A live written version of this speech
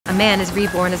a man is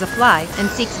reborn as a fly and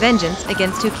seeks vengeance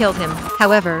against who killed him.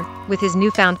 However, with his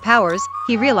newfound powers,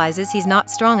 he realizes he's not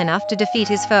strong enough to defeat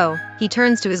his foe. He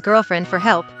turns to his girlfriend for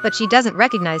help, but she doesn't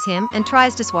recognize him and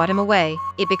tries to swat him away.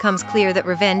 It becomes clear that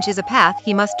revenge is a path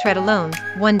he must tread alone.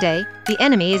 One day, the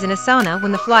enemy is in a sauna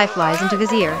when the fly flies into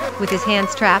his ear. With his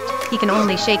hands trapped, he can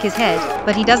only shake his head,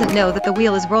 but he doesn't know that the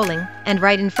wheel is rolling, and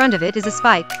right in front of it is a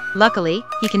spike. Luckily,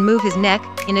 he can move his neck,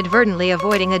 inadvertently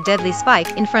avoiding a deadly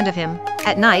spike in front of him.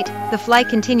 At night, the fly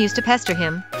continues to pester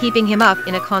him, keeping him up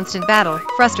in a constant battle.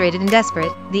 Frustrated and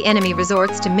desperate, the enemy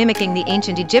resorts to mimicking the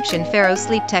ancient Egyptian pharaoh's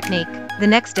sleep technique. The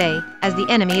next day, as the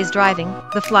enemy is driving,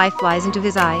 the fly flies into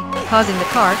his eye, causing the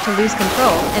car to lose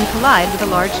control and collide with a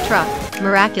large truck.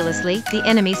 Miraculously, the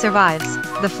enemy survives.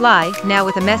 The fly, now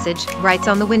with a message, writes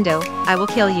on the window, "I will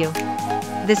kill you."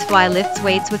 This fly lifts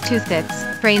weights with toothpicks,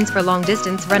 trains for long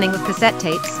distance running with cassette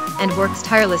tapes, and works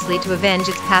tirelessly to avenge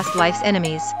its past life's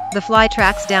enemies. The fly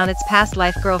tracks down its past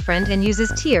life girlfriend and uses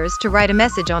tears to write a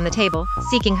message on the table,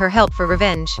 seeking her help for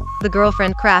revenge. The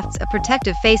girlfriend crafts a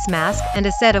protective face mask and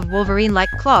a set of Wolverine-like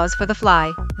claws for the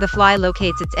fly. The fly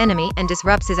locates its enemy and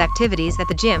disrupts his activities at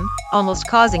the gym, almost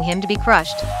causing him to be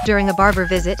crushed. During a barber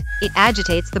visit, it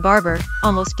agitates the barber,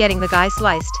 almost getting the guy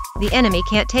sliced. The enemy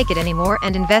can't take it anymore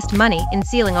and invest money in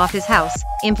sealing off his house,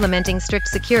 implementing strict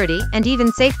security and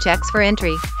even safe checks for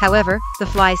entry. However, the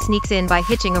fly sneaks in by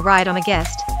hitching a ride on a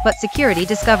guest, but security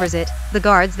discovers it. The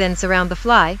guards then surround the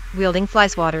fly, wielding fly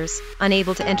swatters.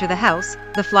 Unable to enter the house,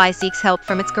 the fly seeks help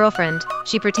from its girlfriend.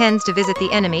 She pretends to visit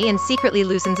the enemy and secretly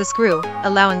loosens a screw,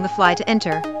 allowing the fly to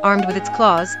enter. Armed with its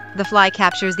claws, the fly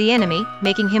captures the enemy,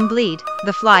 making him bleed.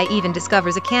 The fly even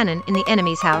discovers a cannon in the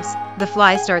enemy's house. The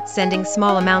fly starts sending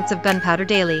small amounts of gunpowder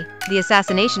daily. The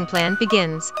assassination plan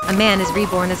begins. A man is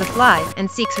reborn as a fly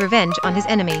and seeks revenge on his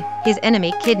enemy. His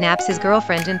enemy kidnaps his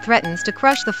girlfriend and threatens to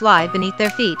crush the fly beneath their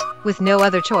feet. With no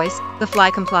other choice, the fly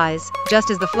complies.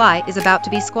 Just as the fly is about to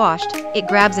be squashed, it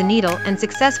grabs a needle and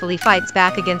successfully fights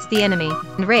back against the enemy.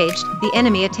 Enraged, the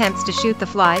enemy attempts to shoot the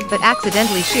fly but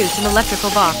accidentally shoots an electrical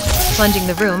box, plunging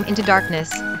the room into darkness.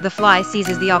 The fly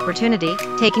seizes the opportunity,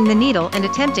 taking the needle and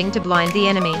attempting to blind the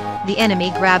enemy. The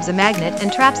enemy grabs a magnet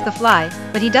and traps the fly,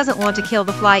 but he doesn't want to kill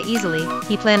the fly easily.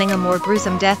 He's planning a more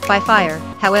gruesome death by fire.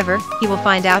 However, he will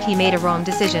find out he made a wrong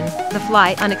decision. The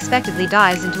fly unexpectedly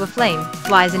dives into a flame,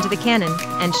 flies into the cannon,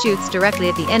 and shoots directly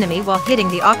at the enemy while hitting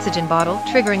the oxygen bottle,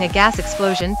 triggering a gas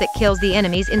explosion that kills the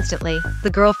enemies instantly.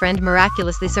 The girlfriend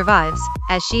miraculously survives,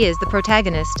 as she is the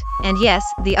protagonist. And yes,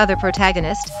 the other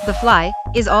protagonist, the fly,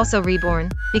 is also reborn,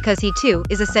 because he too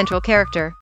is a central character.